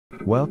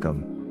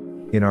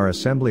Welcome! In our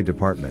assembly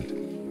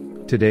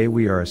department. Today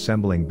we are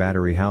assembling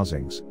battery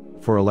housings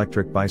for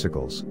electric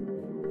bicycles.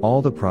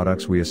 All the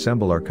products we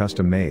assemble are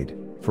custom made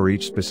for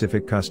each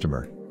specific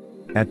customer.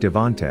 At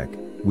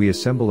Davantech, we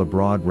assemble a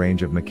broad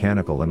range of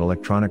mechanical and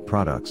electronic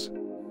products.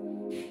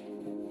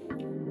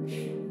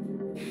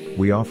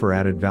 We offer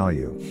added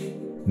value.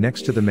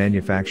 Next to the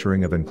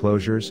manufacturing of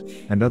enclosures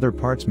and other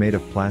parts made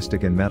of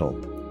plastic and metal,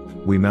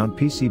 we mount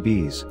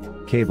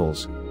PCBs,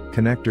 cables,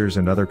 connectors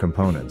and other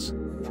components.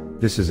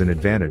 This is an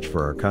advantage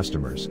for our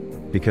customers,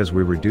 because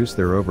we reduce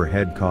their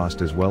overhead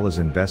cost as well as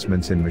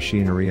investments in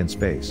machinery and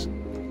space.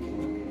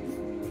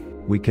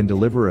 We can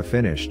deliver a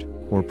finished,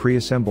 or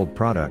pre-assembled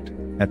product,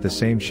 at the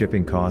same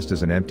shipping cost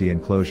as an empty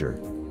enclosure.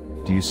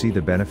 Do you see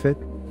the benefit?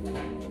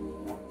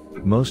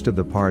 Most of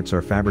the parts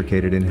are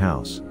fabricated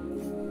in-house.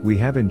 We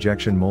have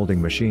injection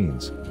molding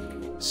machines,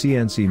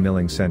 CNC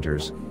milling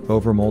centers,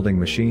 overmolding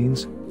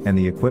machines, and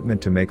the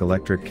equipment to make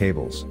electric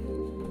cables.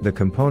 The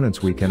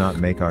components we cannot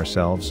make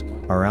ourselves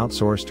are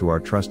outsourced to our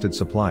trusted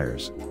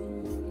suppliers.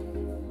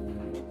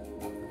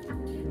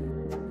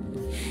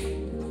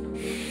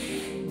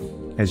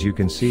 As you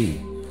can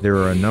see, there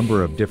are a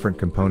number of different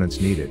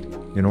components needed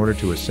in order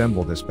to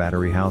assemble this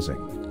battery housing.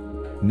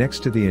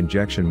 Next to the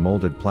injection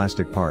molded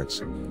plastic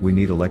parts, we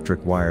need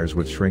electric wires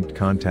with shrinked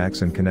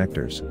contacts and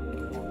connectors.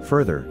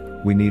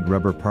 Further, we need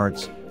rubber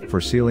parts for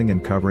sealing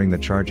and covering the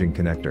charging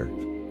connector.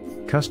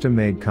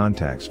 Custom-made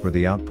contacts for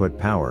the output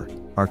power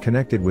are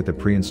connected with the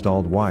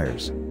pre-installed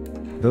wires.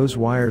 Those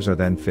wires are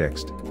then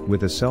fixed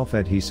with a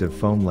self-adhesive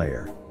foam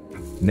layer.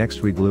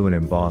 Next we glue an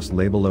embossed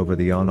label over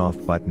the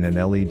on-off button and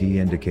LED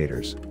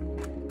indicators.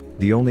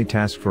 The only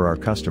task for our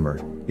customer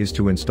is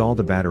to install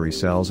the battery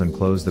cells and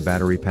close the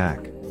battery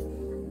pack.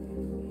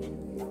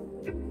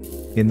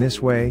 In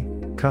this way,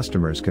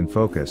 customers can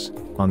focus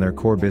on their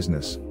core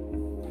business.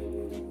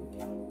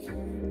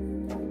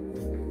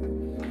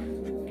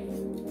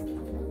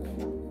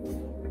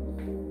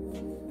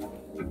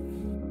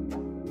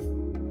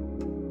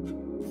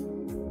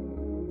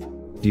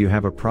 Do you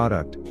have a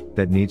product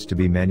that needs to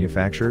be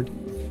manufactured?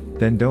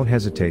 Then don't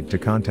hesitate to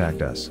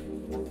contact us.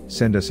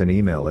 Send us an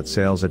email at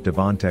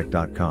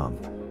sales@davantech.com.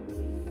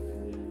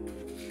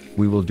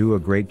 We will do a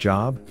great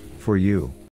job for you.